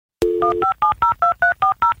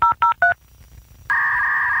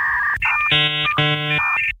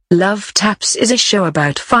Love Taps is a show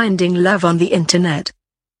about finding love on the internet.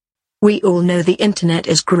 We all know the internet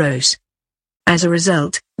is gross. As a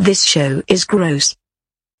result, this show is gross.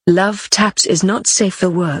 Love Taps is not safe for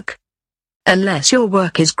work. Unless your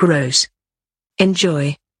work is gross.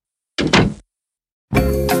 Enjoy.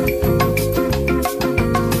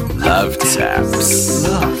 Love Taps.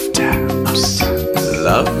 Love Taps.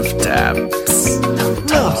 Love Taps. Love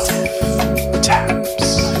Taps.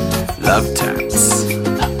 Love Taps. Love Taps.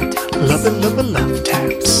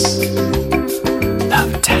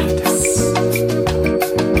 Love Taps.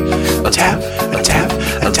 A tap,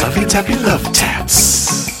 a tappy love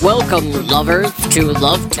taps. Welcome, lovers, to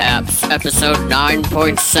Love Taps, episode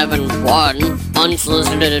 9.71,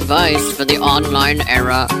 Unsolicited Advice for the Online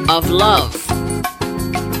Era of Love.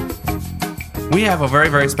 We have a very,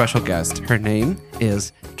 very special guest. Her name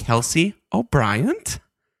is Kelsey O'Brien.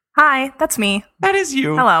 Hi, that's me. That is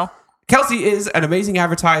you. Hello. Kelsey is an amazing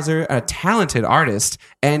advertiser, a talented artist,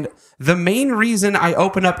 and the main reason I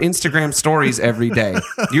open up Instagram stories every day.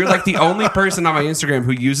 You're like the only person on my Instagram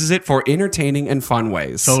who uses it for entertaining and fun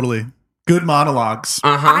ways. Totally. Good monologues.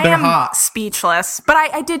 I They're am hot. speechless, but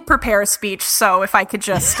I did prepare a speech, so if I could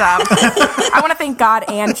just, I want to thank God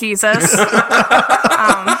and Jesus.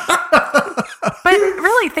 But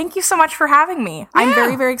really, thank you so much for having me. Yeah. I'm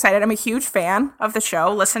very, very excited. I'm a huge fan of the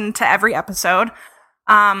show. Listen to every episode.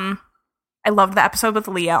 I loved the episode with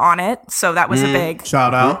Leah on it, so that was a big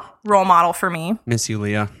Shout out. Role model for me. Miss you,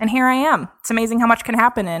 Leah. And here I am. It's amazing how much can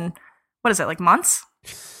happen in, what is it, like months?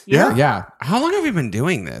 Yeah. Yeah. How long have we been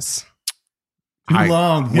doing this? Too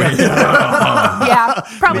long. Wait. Yeah,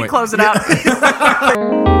 probably Wait. close it up.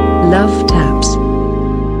 Love Taps.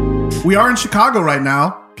 We are in Chicago right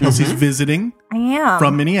now. Kelsey's visiting I am.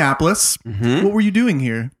 from Minneapolis. What were you doing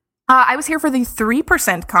here? I was here for the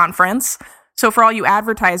 3% conference. So for all you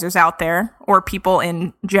advertisers out there, or people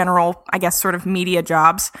in general, I guess, sort of media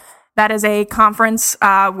jobs, that is a conference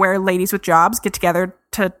where ladies with jobs get together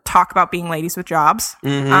to talk about being ladies with jobs.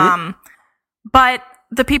 But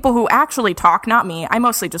the people who actually talk, not me, I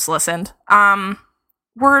mostly just listened,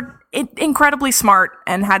 were incredibly smart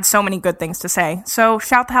and had so many good things to say. So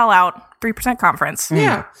shout the hell out. 3% conference.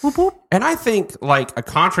 Yeah. Whoop, whoop. And I think like a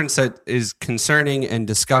conference that is concerning and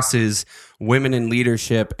discusses women in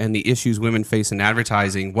leadership and the issues women face in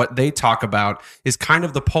advertising, what they talk about is kind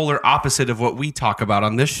of the polar opposite of what we talk about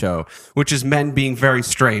on this show, which is men being very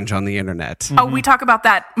strange on the internet. Oh, we talk about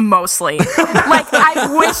that mostly. Like,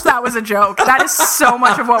 I wish that was a joke. That is so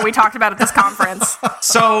much of what we talked about at this conference.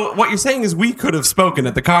 So what you're saying is we could have spoken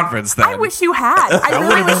at the conference then. I wish you had. I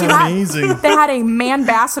really wish you had. amazing. They had a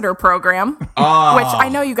Manbassador program, which I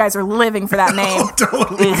know you guys are living for that name.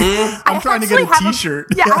 Totally. I'm trying to get a t-shirt.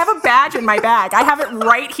 Yeah, I have a badge in my bag. I have it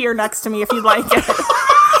right here next to me if you'd like it.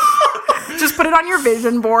 Just put it on your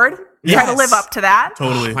vision board. Try to live up to that.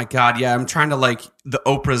 Totally. Oh my God, yeah, I'm trying to like the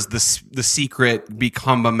Oprah's The Secret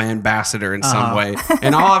become a man-ambassador in some way.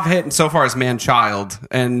 And all I've hit so far is man-child.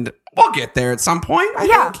 And we'll get there at some point, I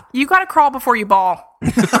think. You got to crawl before you ball.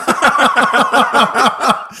 There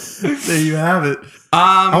you have it.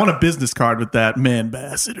 I want a business card with that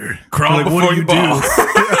Manbassador. Crawl Like, before what do you you ball. do?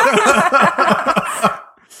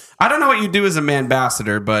 I don't know what you do as a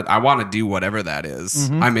man-ambassador, but I want to do whatever that is.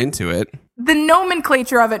 I'm into it. The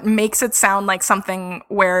nomenclature of it makes it sound like something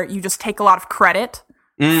where you just take a lot of credit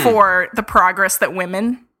for the progress that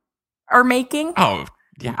women are making. Oh,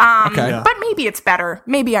 yeah. Okay. Yeah. But maybe it's better.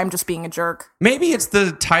 Maybe I'm just being a jerk. Maybe it's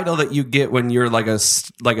the title that you get when you're like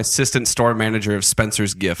assistant store manager of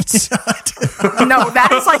Spencer's Gifts. No,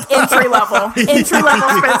 that is like entry level. Entry level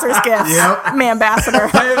Spencer's Gifts. Yep.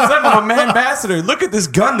 Manbassador. Hey, I'm a man-ambassador. Look at this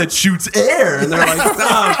gun that shoots air. And they're like,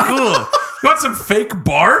 oh, cool. You want some fake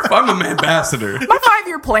barf? I'm a man-ambassador. My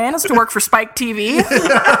 5-year plan is to work for Spike TV.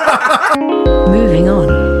 Moving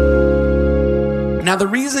on. Now, the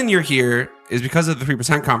reason you're here is because of the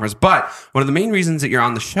 3% conference, but one of the main reasons that you're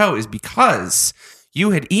on the show is because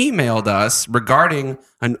you had emailed us regarding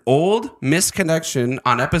an old misconnection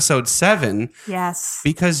on episode 7. Yes.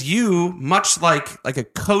 Because you, much like a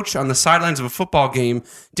coach on the sidelines of a football game,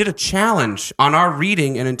 did a challenge on our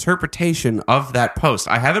reading and interpretation of that post.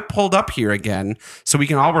 I have it pulled up here again so we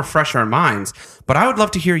can all refresh our minds, but I would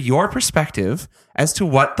love to hear your perspective as to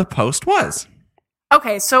what the post was.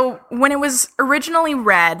 Okay, so when it was originally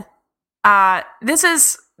read, this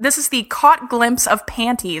is the caught glimpse of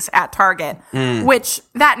panties at Target, which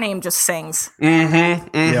that name just sings.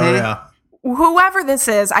 Yeah. Whoever this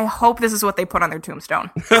is, I hope this is what they put on their tombstone.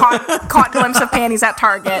 Caught glimpse of panties at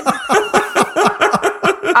Target.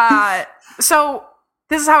 So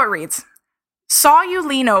This is how it reads. Saw you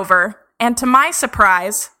lean over, and to my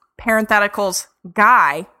surprise, parentheticals,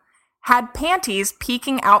 guy, had panties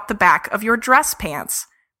peeking out the back of your dress pants.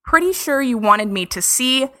 Pretty sure you wanted me to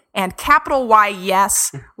see, and capital Y,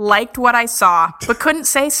 yes, liked what I saw, but couldn't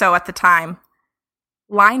say so at the time.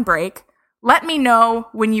 Line break. Let me know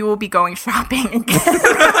when you will be going shopping again.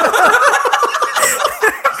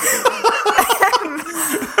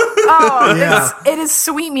 It is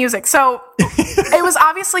sweet music. So it was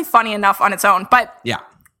obviously funny enough on its own, but Yeah.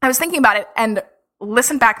 I was thinking about it and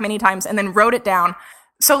listened back many times and then wrote it down.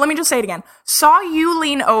 So let me just say it again. Saw you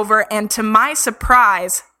lean over, and to my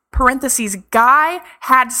surprise, parentheses, guy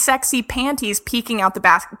had sexy panties peeking out the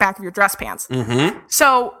back of your dress pants. Mm-hmm.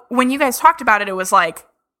 So when you guys talked about it, it was like,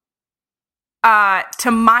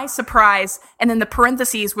 to my surprise, and then the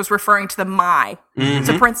parentheses was referring to the my. Mm-hmm.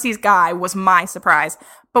 So parentheses guy was my surprise.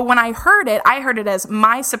 But when I heard it as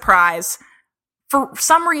my surprise. For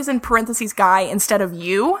some reason, parentheses guy instead of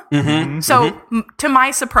you. Mm-hmm. So to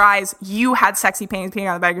my surprise, you had sexy panties peeking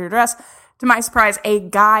out the back of your dress. To my surprise, a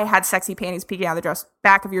guy had sexy panties peeking out the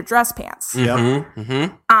back of your dress pants. Yep.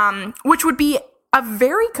 Which would be a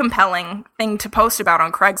very compelling thing to post about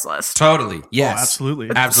on Craigslist. Totally. Yes. Oh,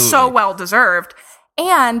 absolutely. Absolutely. So well deserved.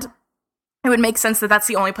 And it would make sense that that's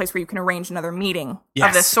the only place where you can arrange another meeting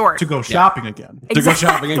of this sort. To go shopping again. To go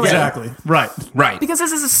shopping again. Exactly. Right. Right. Because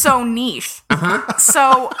this is so niche.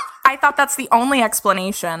 So I thought that's the only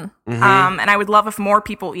explanation. And I would love if more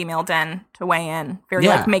people emailed in to weigh in. Very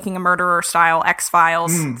like Making a Murderer style,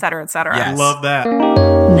 X-Files, et cetera, et cetera. Yes. Love that.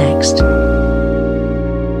 Next.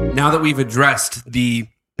 Now that we've addressed the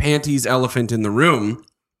panties elephant in the room,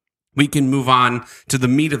 we can move on to the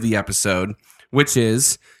meat of the episode, which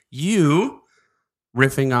is you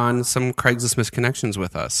riffing on some Craigslist misconnections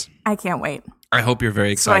with us. I can't wait. I hope you're very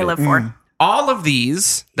That's what excited. I live for. All of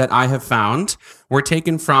these that I have found were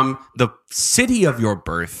taken from the city of your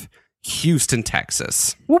birth, Houston,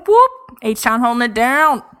 Texas. Whoop, whoop. H-Town holding it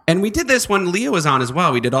down. And we did this when Leah was on as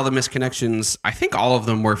well. We did all the misconnections. I think all of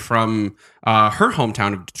them were from her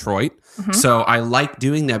hometown of Detroit. So I like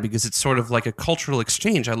doing that because it's sort of like a cultural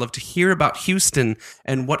exchange. I love to hear about Houston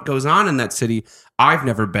and what goes on in that city. I've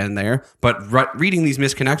never been there, but reading these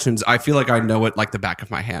misconnections, I feel like I know it like the back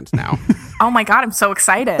of my hand now. Oh my God, I'm so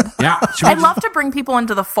excited. Yeah. Should we I'd love to bring people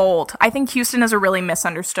into the fold. I think Houston is a really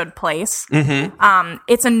misunderstood place.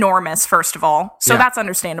 It's enormous, first of all. So that's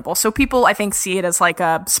understandable. So people, I think, see it as like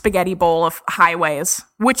a spaghetti bowl of highways,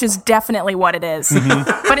 which is definitely what it is.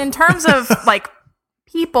 But in terms of like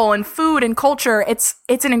people and food and culture, it's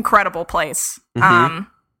an incredible place.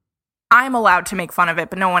 I'm allowed to make fun of it,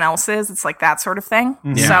 but no one else is. It's like that sort of thing.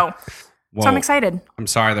 Yeah. So Well, I'm excited. I'm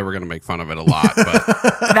sorry that we're going to make fun of it a lot,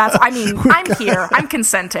 but I'm here. I'm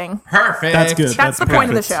consenting. perfect. That's good. That's the point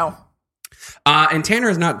of the show. And Tanner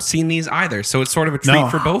has not seen these either, so it's sort of a treat No.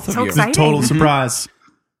 for both of So you. exciting. Total surprise.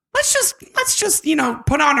 Let's just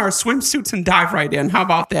put on our swimsuits and dive right in. How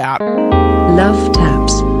about that? Love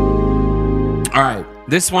taps. All right.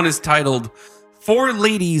 This one is titled 4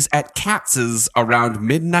 Ladies at Katz's Around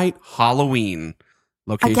Midnight Halloween.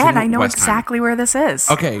 Location Again, I know Westheim. exactly where this is.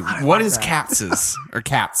 Okay, what is Katz's or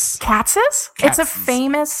Katz? Katz's? It's a Katz's.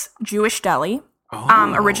 famous Jewish deli,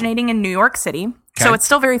 originating in New York City. Okay. So it's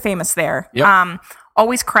still very famous there. Yep.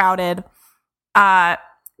 Always crowded.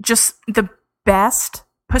 Just the best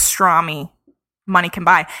pastrami money can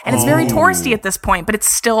buy. And it's very touristy at this point, but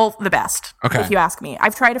it's still the best, Okay. if you ask me.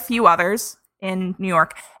 I've tried a few others in New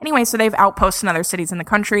York. Anyway, so they've outposts in other cities in the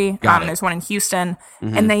country. Got it. There's one in Houston.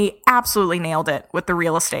 And they absolutely nailed it with the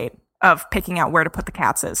real estate of picking out where to put the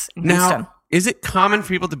Katz's in Houston. Now, is it common for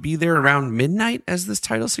people to be there around midnight, as this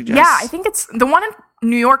title suggests? Yeah, I think it's the one in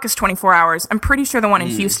New York is 24 hours. I'm pretty sure the one in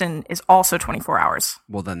Houston is also 24 hours.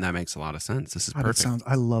 Well, then that makes a lot of sense. This is God, perfect.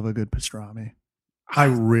 I love a good pastrami. I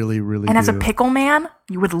really, really And do. as a pickle man,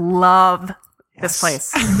 you would love this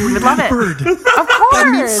place. You would love it. Bird. Of That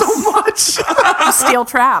means course. so much. Steel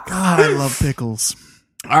trap. God, I love pickles.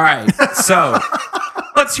 All right, so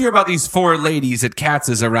let's hear about these 4 ladies at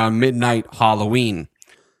Katz's around midnight Halloween.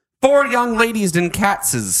 4 young ladies in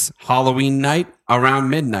Katz's Halloween night around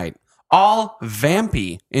midnight, all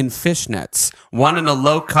vampy in fishnets, one in a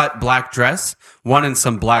low-cut black dress, one in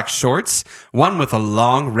some black shorts, one with a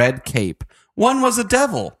long red cape. One was a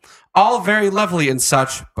devil. All very lovely and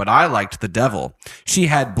such, but I liked the devil. She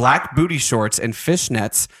had black booty shorts and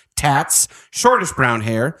fishnets, tats, shortish brown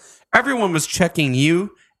hair. Everyone was checking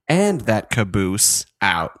you and that caboose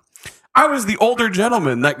out. I was the older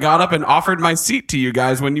gentleman that got up and offered my seat to you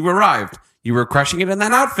guys when you arrived. You were crushing it in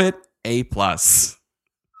that outfit. A+.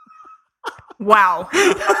 Wow.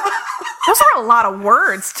 Those are a lot of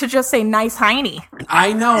words to just say nice hiney.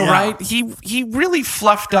 I know, right? He really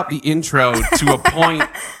fluffed up the intro to a point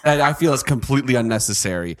that I feel is completely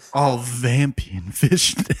unnecessary. All vampy and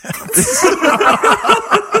fishnets.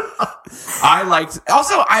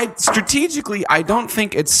 I don't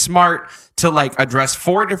think it's smart to like address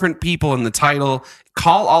 4 different people in the title,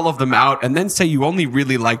 call all of them out, and then say you only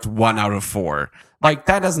really liked 1 out of 4. Like,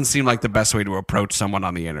 that doesn't seem like the best way to approach someone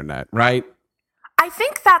on the internet, right? I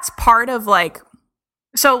think that's part of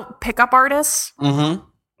so pickup artists,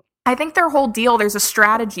 I think their whole deal, there's a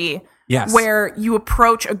strategy where you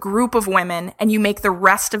approach a group of women and you make the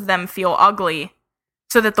rest of them feel ugly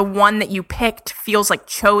so that the one that you picked feels like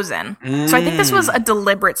chosen. So I think this was a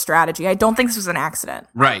deliberate strategy. I don't think this was an accident.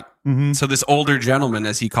 Right. So this older gentleman,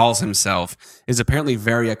 as he calls himself, is apparently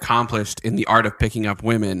very accomplished in the art of picking up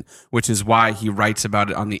women, which is why he writes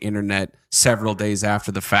about it on the internet several days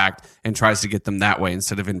after the fact and tries to get them that way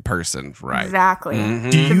instead of in person. Right. Exactly.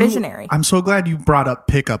 The visionary. I'm so glad you brought up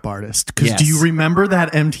Pickup Artist, because do you remember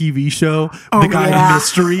that MTV show, Oh, the guy yeah. in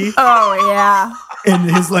Mystery? Oh, yeah. And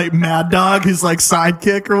his Mad Dog, his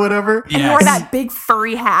sidekick or whatever. And he wore that big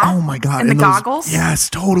furry hat. Oh my God. And the those- goggles.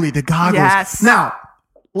 Yes, totally. The goggles. Yes. Now,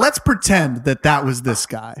 let's pretend that was this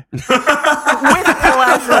guy. With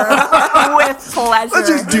pleasure. With pleasure. Let's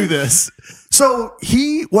just do this. So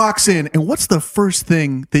he walks in, and what's the first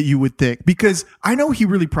thing that you would think? Because I know he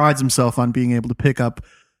really prides himself on being able to pick up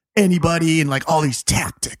anybody and all these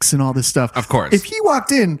tactics and all this stuff. Of course. If he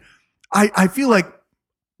walked in, I feel like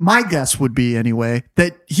my guess would be anyway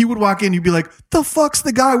that he would walk in, you'd be like, the fuck's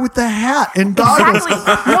the guy with the hat and goggles?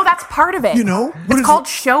 Exactly. No, that's part of it. You know? What It's is called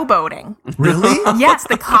showboating. Really? Yes,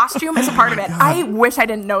 the costume is a part of it. I wish I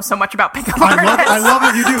didn't know so much about pickup artists. I love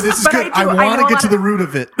what you do. This is But good. I do. I I want know to a get to lot the of- root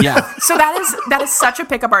of it. Yeah. So that is such a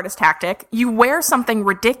pickup artist tactic. You wear something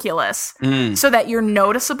ridiculous so that you're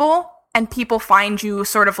noticeable and people find you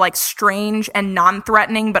sort of strange and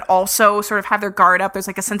non-threatening, but also sort of have their guard up. There's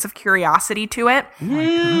a sense of curiosity to it.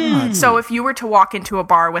 So if you were to walk into a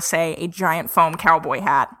bar with, say, a giant foam cowboy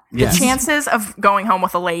hat, Yes. the chances of going home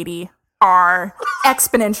with a lady are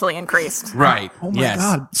exponentially increased. Right. Oh my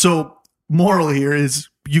God. So moral here is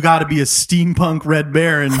you got to be a steampunk Red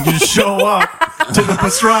Bear and you just show up to the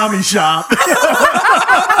pastrami shop.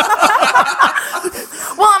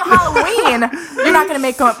 Well, on Halloween, you're not going to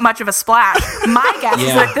make much of a splash. My guess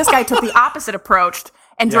is that this guy took the opposite approach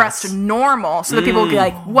and dressed normal so that people would be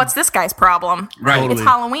like, what's this guy's problem? Right. It's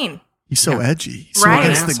Halloween. He's so edgy. He's Right. so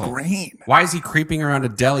against the Asshole. grain. Why is he creeping around a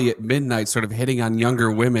deli at midnight, sort of hitting on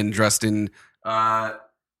younger women dressed in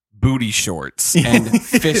booty shorts and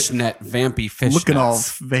vampy fishnets? Looking all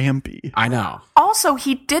vampy. I know. Also,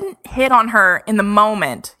 he didn't hit on her in the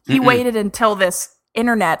moment. He waited until this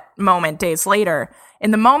internet moment days later.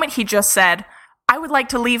 In the moment, he just said, I would like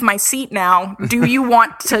to leave my seat now. Do you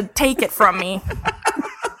want to take it from me?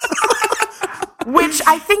 Which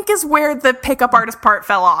I think is where the pickup artist part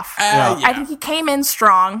fell off. I think he came in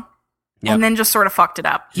strong and then just sort of fucked it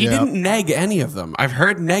up. He didn't neg any of them. I've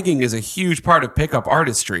heard negging is a huge part of pickup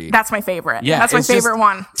artistry. That's my favorite. Yeah, That's my it's just favorite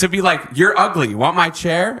one. To be like, you're ugly. Want my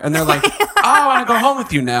chair? And they're like, oh, I want to go home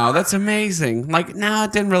with you now. That's amazing. No,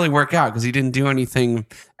 it didn't really work out because he didn't do anything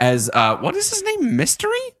as, what is his name? Mystery?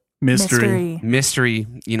 Mystery. Mystery.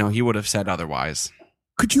 He would have said otherwise.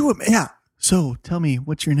 Could you? Yeah. So tell me,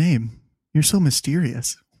 what's your name? You're so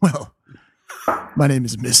mysterious. Well, my name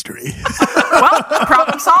is Mystery. Well,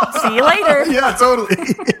 problem solved. See you later. Yeah, totally.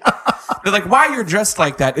 They're like, why you're dressed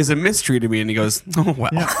like that is a mystery to me. And he goes, oh,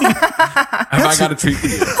 well. Have I got a treat for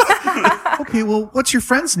you? Okay, well, what's your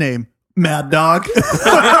friend's name? Mad Dog.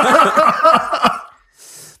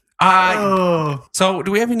 So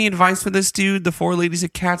do we have any advice for this dude, the 4 ladies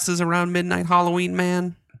at Katz's around midnight Halloween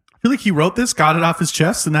man? I feel like he wrote this, got it off his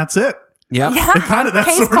chest, and that's it. Yep. Yeah. Kind of. That's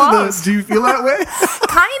Case sort closed. of the. Do you feel that way?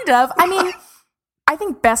 Kind of. I mean, I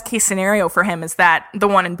think best case scenario for him is that the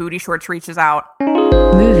one in booty shorts reaches out.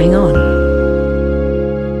 Moving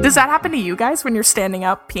on. Does that happen to you guys when you're standing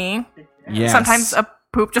up peeing? Yes. Sometimes a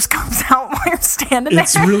poop just comes out while you're standing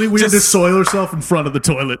It's there. really weird to Just- soil yourself in front of the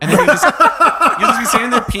toilet. And then you'll just be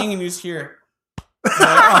standing there peeing and you just hear,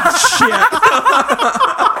 oh,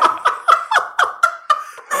 shit.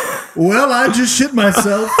 Well, I just shit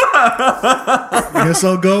myself. Guess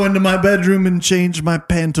I'll go into my bedroom and change my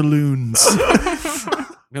pantaloons. I'm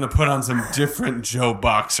going to put on some different Joe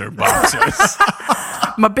Boxer boxers.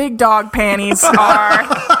 My big dog panties are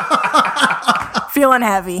feeling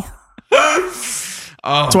heavy.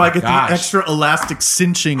 Oh, So I get gosh. the extra elastic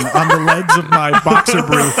cinching on the legs of my boxer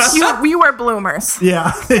briefs. We wear bloomers.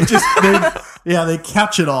 Yeah, they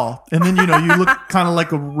catch it all, and then you look kind of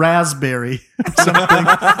like a raspberry or something.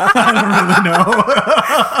 I don't really know.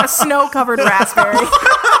 A snow-covered raspberry.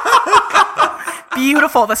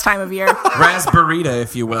 Beautiful this time of year. Raspberita,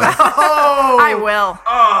 if you will. I will.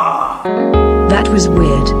 That was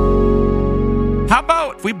weird. How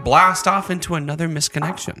about if we blast off into another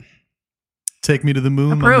misconnection? Take me to the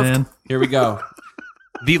moon, Approved. my man. Here we go.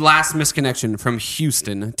 The last misconnection from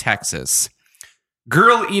Houston, Texas.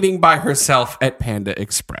 Girl eating by herself at Panda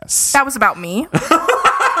Express. That was about me.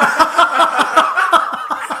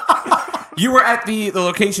 You were at the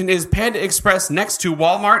location is Panda Express next to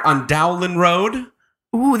Walmart on Dowlin Road.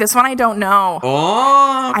 Ooh, this one I don't know.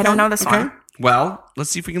 Oh, okay. I don't know this one. Well, let's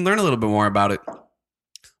see if we can learn a little bit more about it.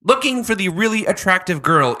 Looking for the really attractive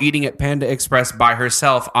girl eating at Panda Express by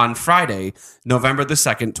herself on Friday, November the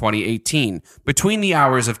 2nd, 2018, between the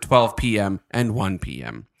hours of 12 p.m. and 1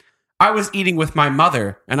 p.m. I was eating with my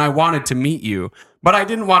mother, and I wanted to meet you, but I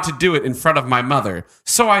didn't want to do it in front of my mother,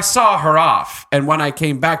 so I saw her off, and when I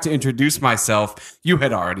came back to introduce myself, you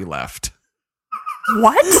had already left.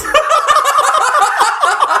 What?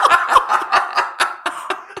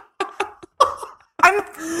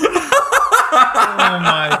 Oh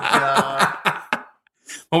my god!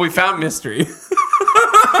 Well, we found mystery.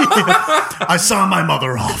 I saw my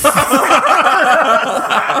mother off,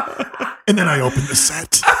 and then I opened the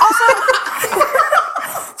set.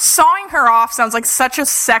 Sawing her off sounds like such a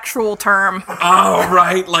sexual term. Oh,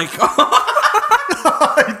 right. Like, It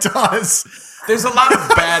does. there's a lot of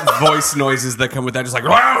bad voice noises that come with that. Just like, it's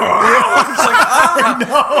like,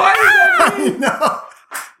 I know.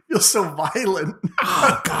 Feels so violent.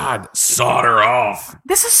 oh, God, sawed her off.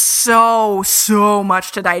 This is so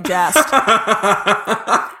much to digest.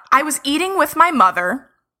 I was eating with my mother.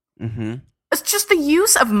 Mm-hmm. It's just the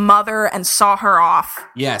use of mother and saw her off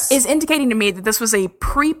Yes. is indicating to me that this was a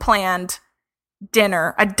pre-planned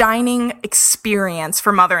dinner, a dining experience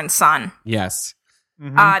for mother and son. Yes.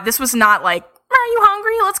 This was not like, are you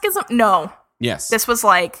hungry? Let's get some. No, Yes. this was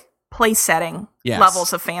like place setting Yes.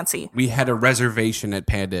 levels of fancy. We had a reservation at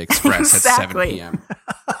Panda Express at 7 Exactly. p.m.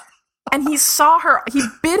 And he saw her, he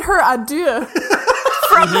bid her adieu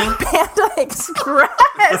from Panda Express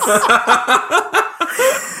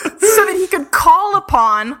so that he could call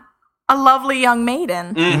upon a lovely young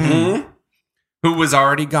maiden. Mm-hmm. Who was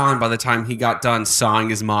already gone by the time he got done sawing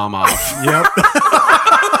his mom off. Yep.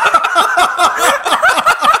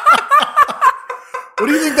 What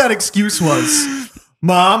do you think that excuse was?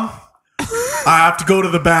 Mom, I have to go to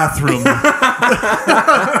the bathroom.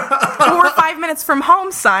 We're 5 minutes from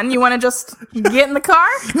home, son. You want to just get in the car?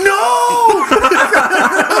 No!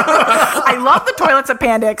 I love the toilets at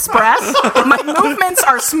Panda Express. My movements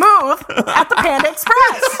are smooth at the Panda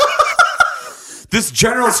Express. This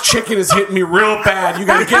General's chicken is hitting me real bad. You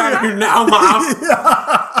gotta get out of here now, Mom.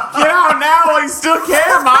 Get out now while you still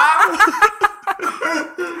can, Mom.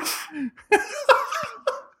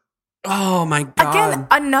 Oh, my God. Again,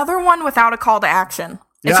 another one without a call to action.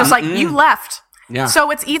 It's Yeah. just like, you left. Yeah. So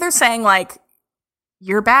it's either saying, like,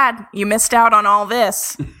 you're bad, you missed out on all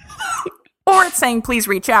this, or it's saying, please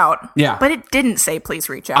reach out. Yeah. But it didn't say, please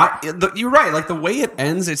reach out. You're right. Like, the way it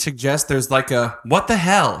ends, it suggests there's like a, what the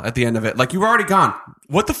hell at the end of it. Like, you were already gone.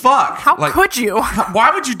 What the fuck? How like, could you? Why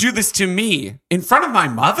would you do this to me in front of my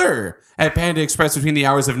mother at Panda Express between the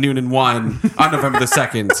hours of noon and 1 on November the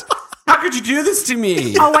 2nd? How could you do this to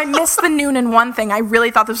me? Oh, I missed the noon and 1 thing. I really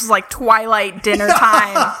thought this was like Twilight dinner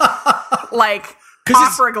time. Like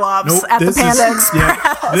opera gloves at the Panda Express.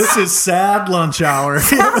 Yeah, this is sad lunch hour. Well,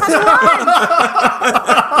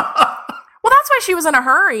 that's why she was in a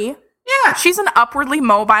hurry. Yeah. She's an upwardly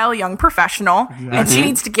mobile young professional, and she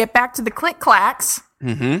needs to get back to the click-clacks,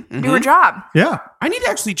 do her job. Yeah. I need to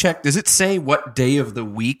actually check. Does it say what day of the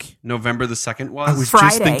week November the 2nd was? I was Friday.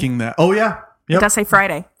 just thinking that. Oh, yeah. It Yep. does say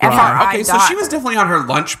Friday. Right. FRI. Okay, so she was definitely on her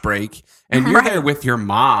lunch break, and you're Right. there with your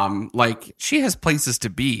mom. Like, she has places to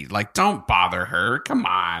be. Like, don't bother her. Come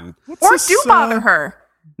on. Or this, do bother her.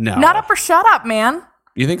 No. Nut up or shut up, man.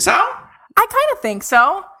 You think so? I kind of think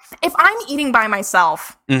so. If I'm eating by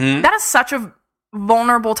myself, that is such a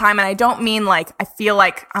vulnerable time. And I don't mean like I feel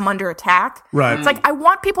like I'm under attack. Right. It's like I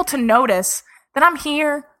want people to notice that I'm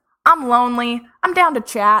here, I'm lonely, I'm down to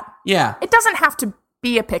chat. Yeah. It doesn't have to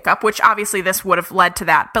be a pickup, which obviously this would have led to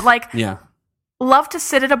that. But like, Yeah. love to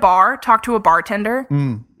sit at a bar, talk to a bartender.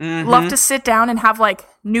 Love to sit down and have like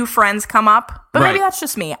new friends come up. But maybe Right. that's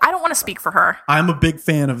just me. I don't want to speak for her. I'm a big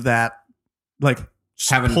fan of that. Like, just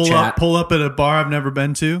Having a pull chat. up at a bar I've never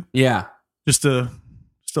been to, Yeah. just to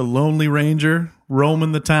Just a lonely ranger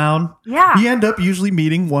roaming the town. Yeah. You end up usually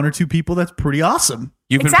meeting one or two people. That's pretty awesome.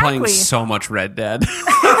 You've been playing Exactly. so much Red Dead.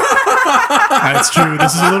 That's true.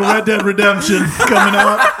 This is a little Red Dead Redemption coming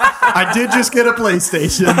out. I did just get a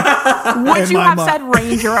PlayStation. Would And you my have mom- said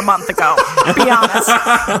Ranger a month ago? Be honest.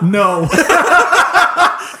 No.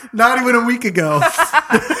 Not even a week ago.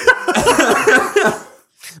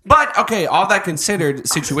 But, okay, all that considered,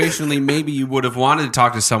 situationally, maybe you would have wanted to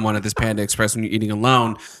talk to someone at this Panda Express when you're eating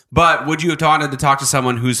alone. But would you have wanted to talk to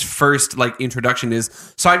someone whose first, introduction is,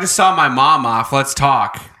 so I just saw my mom off, let's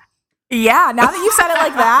talk. Yeah, now that you said it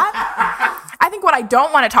like that, I think what I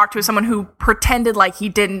don't want to talk to is someone who pretended like he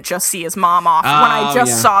didn't just see his mom off when I just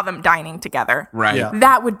yeah. saw them dining together. Right. Yeah.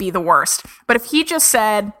 That would be the worst. But if he just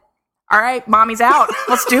said, all right, mommy's out,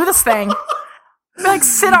 let's do this thing. I'd be like,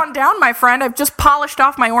 sit on down, my friend. I've just polished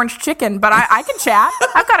off my orange chicken, but I can chat.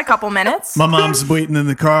 I've got a couple minutes. My mom's waiting in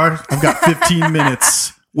the car. I've got 15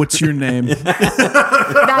 minutes. What's your name?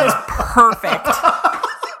 That is perfect.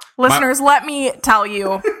 Listeners, let me tell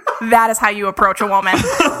you, that is how you approach a woman.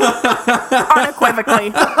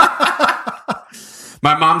 Unequivocally.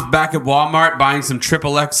 My mom's back at Walmart buying some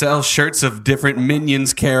XXL shirts of different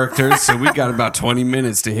Minions characters, so we got about 20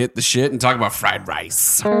 minutes to hit the shit and talk about fried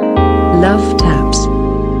rice. Love taps.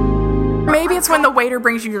 Maybe it's when the waiter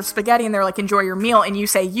brings you your spaghetti and they're like, enjoy your meal, and you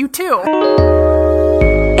say, you too.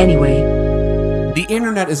 Anyway, The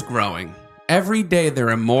internet is growing. Every day there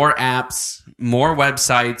are more apps, more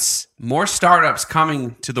websites, more startups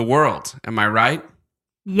coming to the world. Am I right?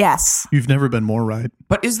 Yes. You've never been more right.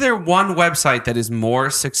 But is there one website that is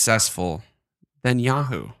more successful than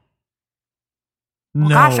Yahoo? No.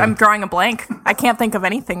 Gosh, I'm drawing a blank. I can't think of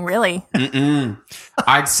anything, really.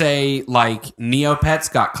 I'd say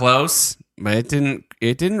Neopets got close, but it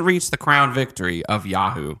didn't reach the crown victory of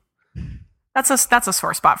Yahoo. That's a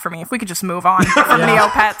sore spot for me. If we could just move on from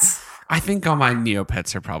Neopets. I think all my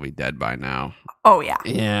Neopets are probably dead by now. Oh, yeah.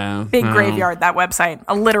 Yeah. Big graveyard, that website.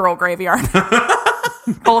 A literal graveyard.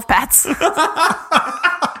 Full of pets.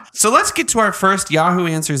 So let's get to our first Yahoo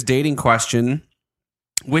Answers dating question,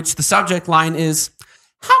 which the subject line is,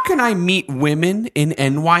 how can I meet women in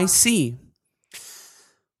NYC?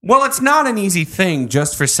 Well, it's not an easy thing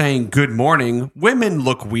just for saying good morning. Women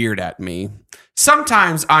look weird at me.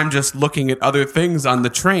 Sometimes I'm just looking at other things on the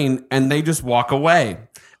train and they just walk away.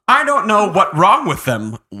 I don't know what's wrong with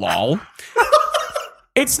them, lol.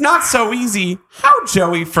 It's not so easy. How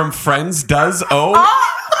Joey from Friends does,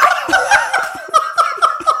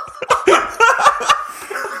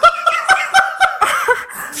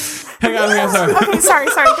 Hang on, sorry. Okay, sorry,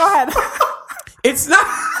 go ahead. It's not.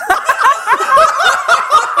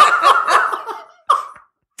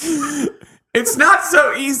 It's not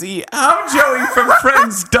so easy. How Joey from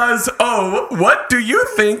Friends does, what do you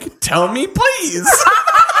think? Tell me, please.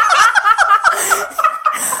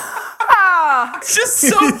 It's just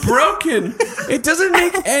so broken. It doesn't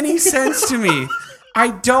make any sense to me. I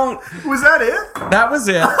don't. Was that it? That was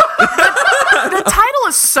it. The title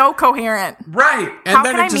is so coherent. Right. And How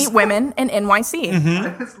then can I it just, meet women in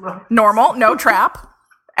NYC? Normal, no trap.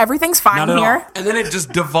 Everything's fine Not at all. here. And then it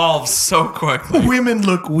just devolves so quickly. Women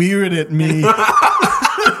look weird at me.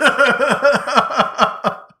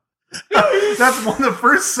 That's one of the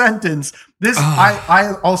first sentence.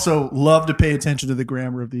 I also love to pay attention to the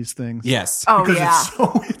grammar of these things. Yes. Oh, Because yeah.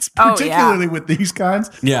 it's particularly with these kinds.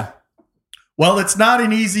 Yeah. Well, it's not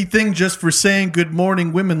an easy thing just for saying good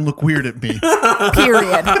morning. Women look weird at me.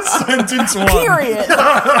 Period. Sentence one. Period.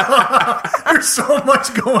 There's so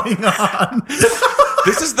much going on.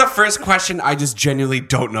 This is the first question I just genuinely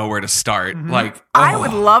don't know where to start. I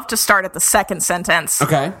would love to start at the second sentence.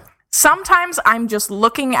 Okay. Sometimes I'm just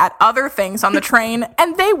looking at other things on the train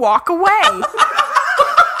and they walk away.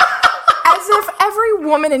 As if every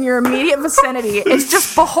woman in your immediate vicinity is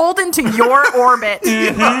just beholden to your orbit,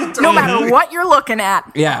 no matter what you're looking at.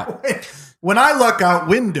 Yeah. When I look out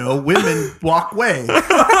window, women walk away.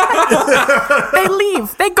 They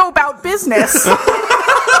leave. They go about business.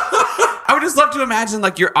 I would just love to imagine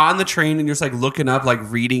you're on the train and you're just looking up,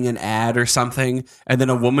 reading an ad or something, and then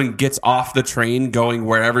a woman gets off the train going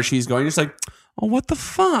wherever she's going. You're just oh, what the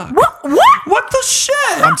fuck? What the shit?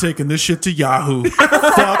 I'm taking this shit to Yahoo.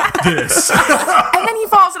 Fuck this. And then he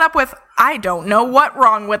follows it up with, I don't know what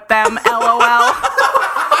wrong with them, LOL.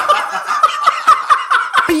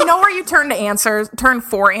 But you know where you turn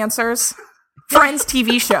for answers? Friends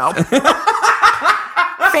TV show.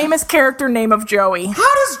 Famous character name of Joey.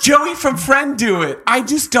 How does Joey from Friend do it? I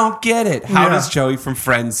just don't get it. How Yeah. does Joey from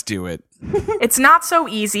Friends do it? It's not so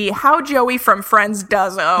easy. How Joey from Friends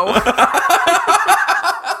does,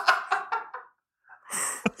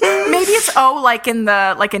 Maybe it's O like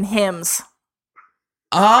in hymns.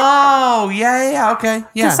 Oh, yeah, okay.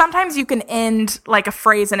 Yeah. Because sometimes you can end like a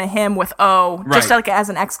phrase in a hymn with O, just Right. like as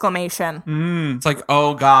an exclamation. It's like,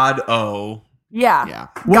 oh, God, oh. Yeah. Yeah.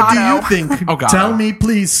 What do Gatto. you think? Oh, God. Tell me,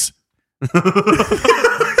 please.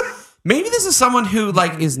 Maybe this is someone who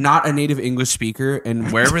like is not a native English speaker,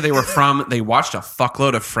 and wherever they were from, they watched a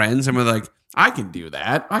fuckload of Friends and were like, I can do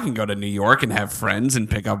that. I can go to New York and have friends and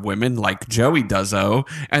pick up women like Joey does-o,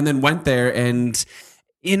 and then went there and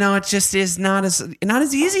it just is not as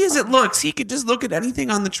easy as it looks. He could just look at anything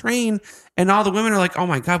on the train and all the women are like, oh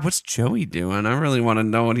my God, what's Joey doing? I really want to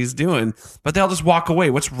know what he's doing. But they'll just walk away.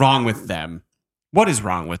 What's wrong with them? What is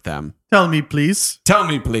wrong with them? Tell me, please. Tell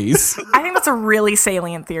me, please. I think that's a really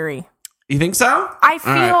salient theory. You think so?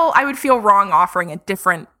 I would feel wrong offering a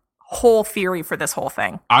different whole theory for this whole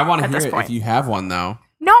thing. I want to at hear this it point. if you have one, though.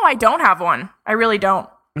 No, I don't have one. I really don't.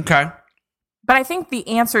 Okay. But I think the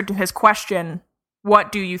answer to his question,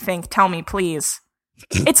 what do you think? Tell me, please.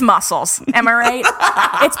 It's muscles. Am I right?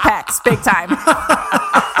 It's pecs, big time.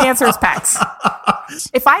 The answer is pecs.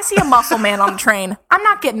 If I see a muscle man on the train, I'm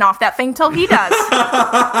not getting off that thing till he does.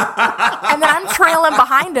 And then I'm trailing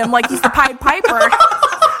behind him like he's the Pied Piper.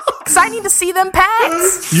 Because I need to see them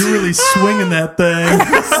pecs. You're really swinging that thing.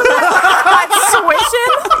 I'm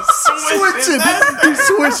swishing. Switching. You're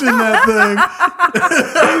swishing that thing.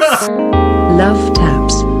 Love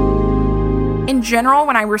taps. In general,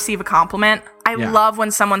 when I receive a compliment, I Yeah. love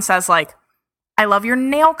when someone says, like, I love your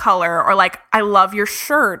nail color, or like, I love your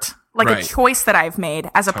shirt. Like Right. a choice that I've made,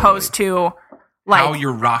 as opposed to like How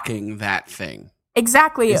you're rocking that thing.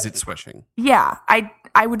 exactly. Is it swishing? Yeah,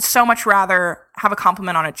 I would so much rather have a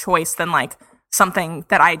compliment on a choice than like something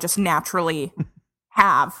that I just naturally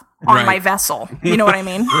have on Right. my vessel. You know what I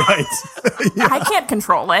mean? Right. I can't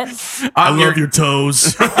control it. I love your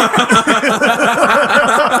toes.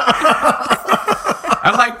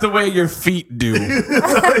 I like the way your feet do.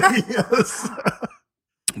 Yes.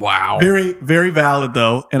 Wow. Very, very valid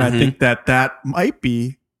though, and I think that might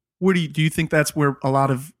be. Where do you think that's where a lot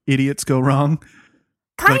of idiots go wrong?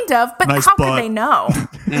 Kind of, but nice how butt. could they know?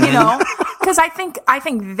 You know? Because I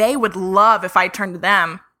think they would love if I turned to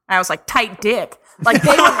them and I was like, tight dick. Like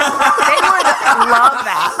they would love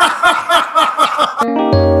that.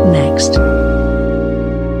 Next.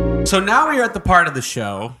 So now we're at the part of the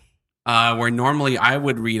show where normally I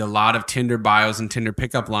would read a lot of Tinder bios and Tinder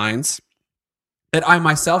pickup lines that I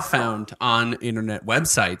myself found on internet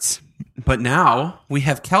websites. But now we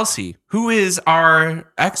have Kelsey, who is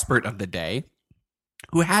our expert of the day,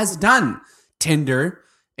 who has done Tinder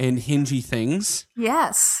and Hingy things.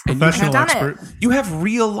 Yes. And you Professional done it. expert. You have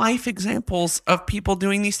real life examples of people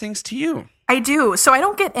doing these things to you. I do. So I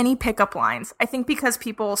don't get any pickup lines. I think because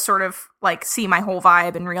people sort of like see my whole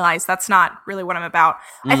vibe and realize that's not really what I'm about.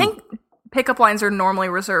 I think pickup lines are normally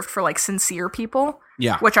reserved for like sincere people.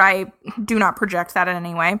 Yeah. Which I do not project that in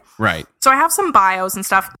any way. Right. So I have some bios and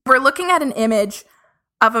stuff. We're looking at an image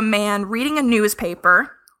of a man reading a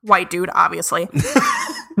newspaper. White dude, obviously.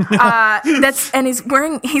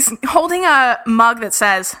 He's holding a mug that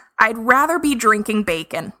says, "I'd rather be drinking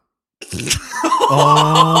bacon."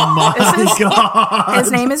 Oh my This is- god!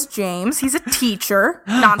 His name is James. He's a teacher,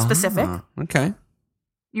 non-specific. Okay.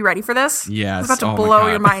 You ready for this? Yes. It's about to Oh my blow God.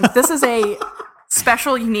 your mind. This is a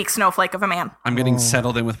special, unique snowflake of a man. I'm getting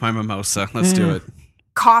settled in with my mimosa. Let's do it.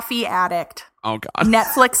 Coffee addict, Oh, God.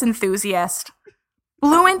 Netflix enthusiast,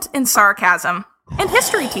 fluent in sarcasm, and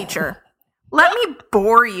history teacher. Let me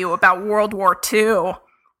bore you about World War II.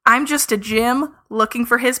 I'm just a Jim looking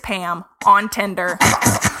for his Pam on Tinder.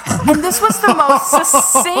 And this was the most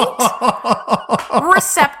succinct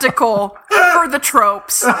receptacle for the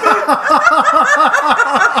tropes.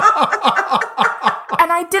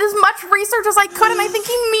 And I did as much research as I could, and I think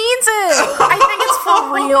he means it. I think it's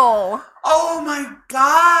for real. Oh, my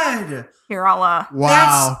God. Here, I'll,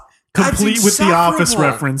 Wow. That's Complete with the Office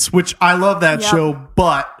insufferable. reference, which I love that Yep. show,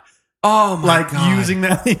 but Oh, my like God. using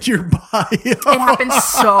that in your bio. It happens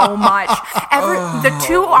so much. The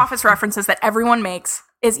two Office references that everyone makes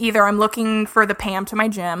is either I'm looking for the Pam to my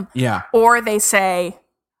Jim, Yeah. or they say,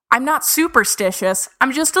 I'm not superstitious,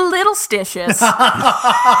 I'm just a little stitious. Which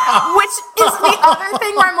is the other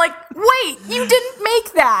thing where I'm like, wait, you didn't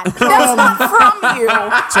make that. That's not from you.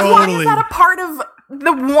 Why Totally. is that a part of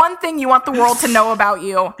the one thing you want the world to know about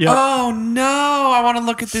you? Yep. Oh, no. I want to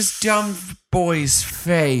look at this dumb boy's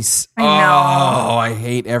face. I know. Oh, I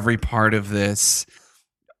hate every part of this.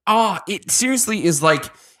 Oh, it seriously is like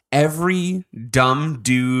every dumb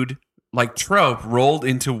dude like trope rolled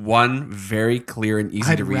into one very clear and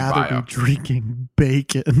easy I'd to read rather bio. be drinking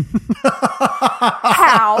bacon.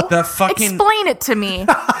 How? The fucking- Explain it to me.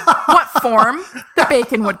 What form the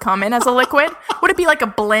bacon would come in as a liquid? Would it be like a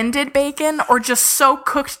blended bacon or just so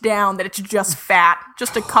cooked down that it's just fat?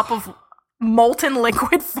 Just a cup of molten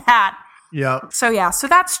liquid fat. Yep. So yeah, so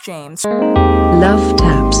that's James. Love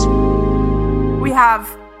taps. We have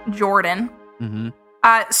Jordan. Mm-hmm.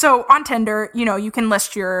 So on Tinder, you know, you can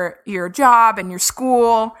list your job and your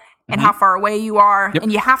school and how far away you are, Yep.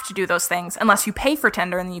 and you have to do those things unless you pay for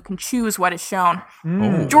Tinder, and then you can choose what is shown.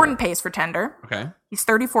 Oh. Jordan pays for Tinder. Okay. He's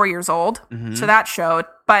 34 years old, so that showed.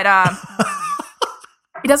 But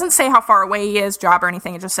it doesn't say how far away he is, job, or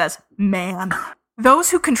anything. It just says, man.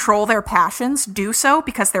 Those who control their passions do so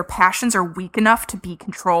because their passions are weak enough to be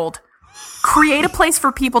controlled. Create a place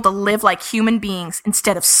for people to live like human beings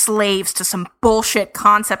instead of slaves to some bullshit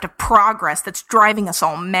concept of progress that's driving us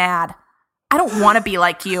all mad. I don't want to be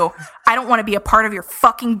like you. I don't want to be a part of your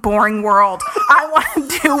fucking boring world. I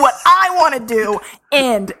want to do what I want to do.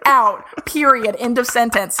 End. Out. Period. End of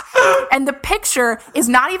sentence. And the picture is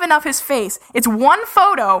not even of his face. It's one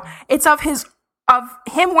photo. It's of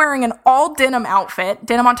him wearing an all denim outfit,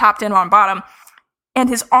 denim on top, denim on bottom, and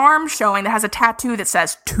his arm showing that has a tattoo that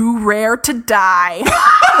says, "Too rare to die."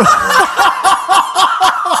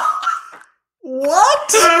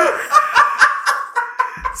 What?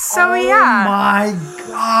 So yeah. My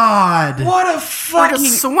God. What a We're fucking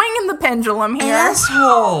just swinging the pendulum here.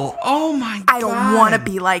 asshole! Oh my god! I don't want to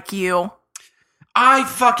be like you. I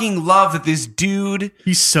fucking love that this dude.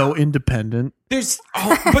 He's so independent.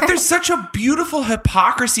 But there's such a beautiful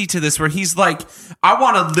hypocrisy to this, where he's like, I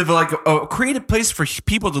want to live like create a place for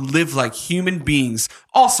people to live like human beings.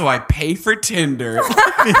 Also, I pay for Tinder.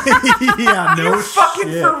 Yeah, no You're fucking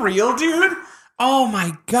shit. for real, dude. Oh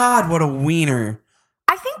my god, what a wiener!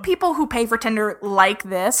 I think people who pay for Tinder like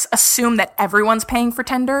this assume that everyone's paying for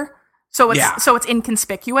Tinder, so it's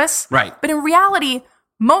inconspicuous. Right. But in reality,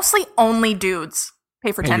 mostly only dudes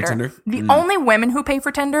pay for Pay for Tinder. Tinder? The only women who pay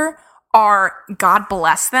for Tinder are, God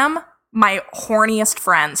bless them, my horniest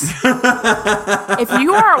friends. If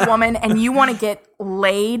you are a woman and you want to get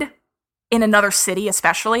laid in another city,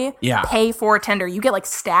 especially, Yeah. pay for Tinder. You get like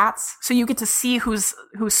stats, so you get to see who's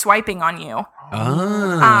swiping on you.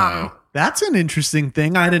 Oh. That's an interesting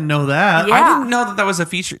thing. I didn't know that. Yeah. I didn't know that was a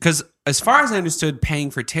feature, because as far as I understood,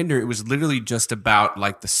 paying for Tinder, it was literally just about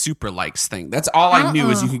like the super likes thing. That's all I knew,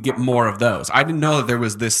 is you could get more of those. I didn't know that there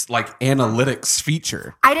was this like analytics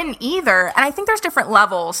feature. I didn't either, and I think there's different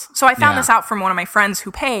levels. So I found Yeah. this out from one of my friends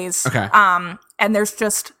who pays. Okay. And there's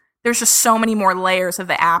just so many more layers of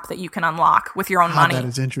the app that you can unlock with your own Oh, money. that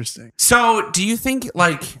is interesting. So, do you think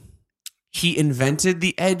like he invented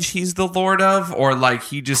the edge he's the lord of, or like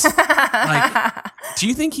he just like? Do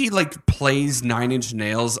you think he like plays Nine Inch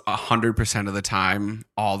Nails 100% of the time,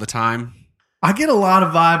 all the time? I get a lot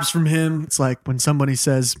of vibes from him. It's like when somebody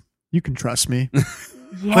says, "You can trust me."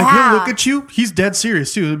 Yeah. Like he'll look at you. He's dead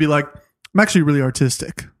serious too. He'll be like, "I'm actually really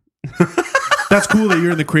artistic." That's cool that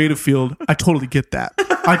you're in the creative field. I totally get that.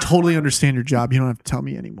 I totally understand your job. You don't have to tell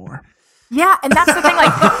me anymore. Yeah, and that's the thing.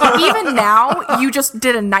 Like, even now, you just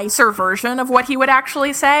did a nicer version of what he would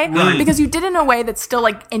actually say, because you did it in a way that's still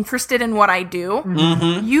like interested in what I do.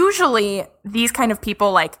 Usually, these kind of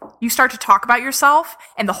people, like, you start to talk about yourself,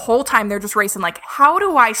 and the whole time they're just racing. Like, how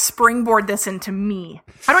do I springboard this into me?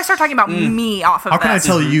 How do I start talking about me off of How can I this?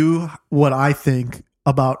 tell you what I think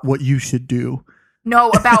about what you should do?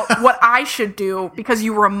 No, about what I should do, because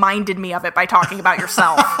you reminded me of it by talking about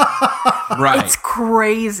yourself. Right. It's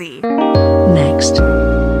crazy. Next.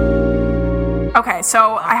 Okay,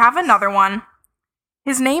 so I have another one.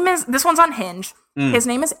 This one's on Hinge. His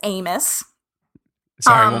name is Amos.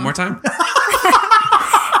 Sorry, one more time.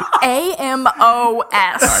 Amos. All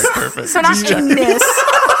right, perfect. So not Amos.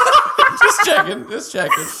 Just checking.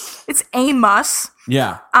 It's Amos.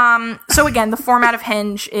 Yeah. So again, the format of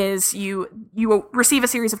Hinge is you receive a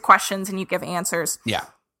series of questions and you give answers. Yeah.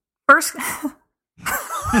 First,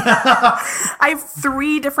 I have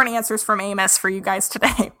 3 different answers from Amos for you guys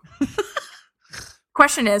today.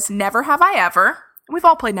 Question is, never have I ever. We've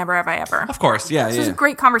all played Never Have I Ever. Of course. Yeah. This is a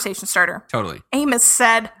great conversation starter. Totally. Amos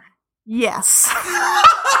said, yes.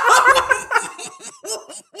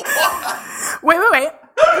 Wait.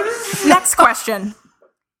 Next question.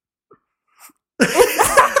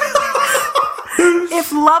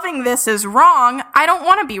 If loving this is wrong, I don't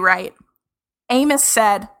want to be right. Amos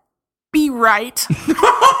said, be right.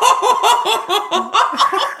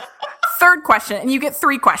 Third question, and you get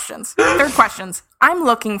 3 questions. Third questions, I'm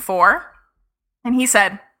looking for, and he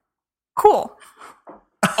said, cool.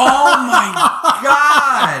 Oh my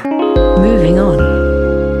god.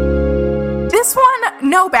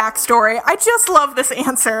 backstory. I just love this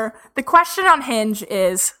answer. The question on Hinge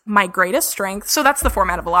is my greatest strength. So that's the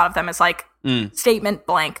format of a lot of them, is like statement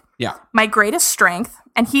blank. Yeah. My greatest strength.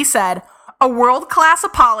 And he said, a world-class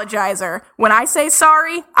apologizer. When I say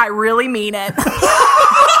sorry, I really mean it.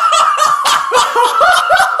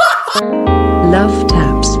 Love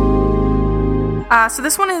taps. So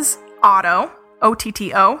this one is Otto,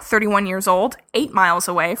 O-T-T-O, 31 years old, 8 miles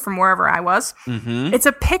away from wherever I was. Mm-hmm. It's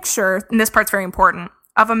a picture, and this part's very important,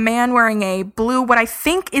 of a man wearing a blue, what I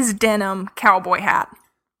think is denim, cowboy hat.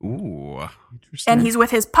 Ooh. And he's with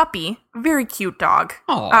his puppy, very cute dog,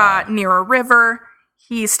 near a river.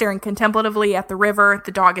 He's staring contemplatively at the river.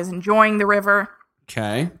 The dog is enjoying the river.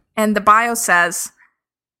 Okay. And the bio says,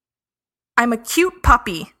 I'm a cute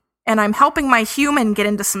puppy, and I'm helping my human get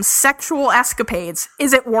into some sexual escapades.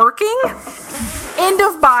 Is it working? End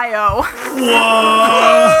of bio.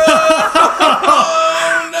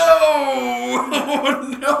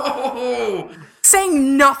 Oh, no.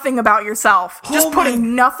 Saying nothing about yourself. Just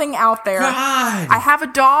putting nothing out there. God. I have a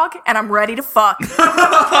dog, and I'm ready to fuck.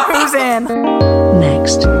 Who's in?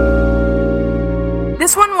 Next.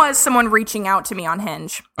 This one was someone reaching out to me on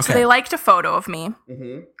Hinge. Okay. So they liked a photo of me.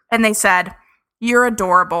 Mm-hmm. And they said, you're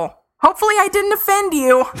adorable. Hopefully I didn't offend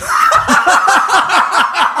you.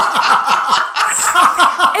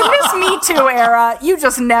 In this Me Too era, you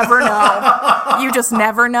just never know. You just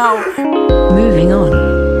never know. Moving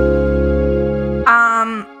on.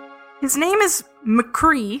 His name is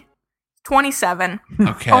McCree, 27.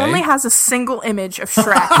 Okay. Only has a single image of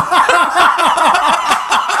Shrek.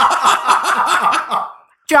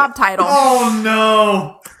 Job title. Oh,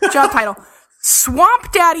 no. Job title.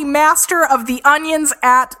 Swamp Daddy Master of the Onions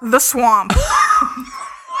at the Swamp.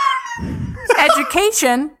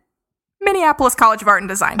 Education, Minneapolis College of Art and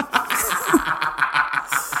Design.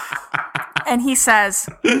 And he says,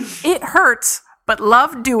 it hurts, but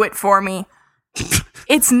love do it for me.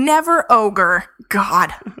 It's never ogre.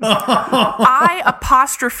 God. I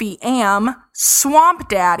apostrophe am Swamp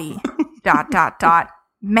Daddy. ...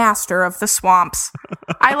 Master of the swamps.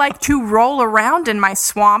 I like to roll around in my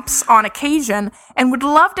swamps on occasion and would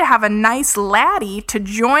love to have a nice laddie to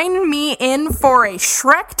join me in for a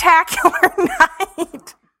Shrek-tacular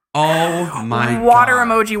night. Oh my Water God.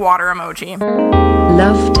 emoji, water emoji.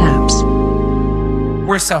 Love taps.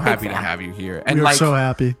 We're so happy to fan. have you here. And We're like, so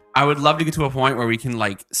happy. I would love to get to a point where we can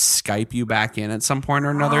like Skype you back in at some point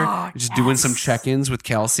or another. Just doing some check-ins with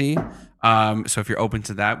Kelsey. So if you're open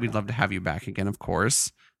to that, we'd love to have you back again, of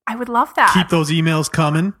course. I would love that. Keep those emails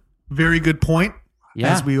coming. Very good point.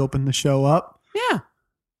 Yeah. As we open the show up. Yeah.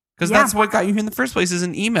 Because that's what got you here in the first place is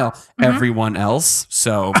an email. Mm-hmm. Everyone else.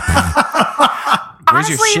 So where's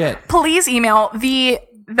Honestly, your shit? please email. The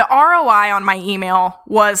ROI on my email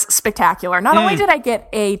was spectacular. Not only did I get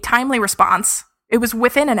a timely response, it was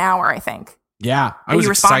within an hour, I think. Yeah. I was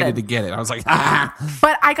you excited responded. to get it. I was like, ah.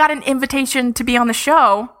 But I got an invitation to be on the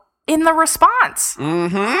show in the response.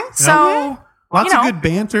 Mm-hmm. So, Lots of good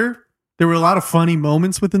banter. There were a lot of funny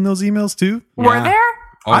moments within those emails, too. were Yeah. there?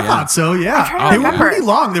 Oh, I yeah. thought so, yeah. trying to They were remember. pretty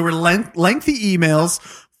long. They were lengthy emails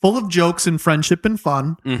full of jokes and friendship and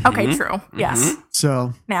fun. Okay, true. Yes,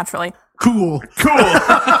 So, naturally. cool. Be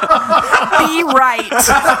right.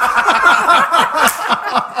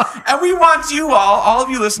 And we want you all of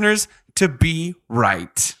you listeners, to be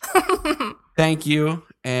right. Thank you.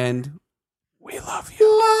 And we love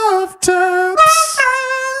you. Love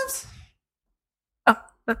taps.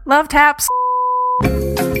 Love taps.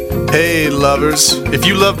 Hey, lovers. If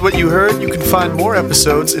you loved what you heard, you can find more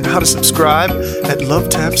episodes and how to subscribe at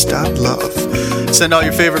lovetaps.love. Send all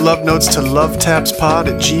your favorite love notes to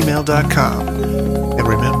lovetapspod@gmail.com. And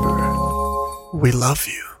remember, we love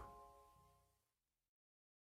you.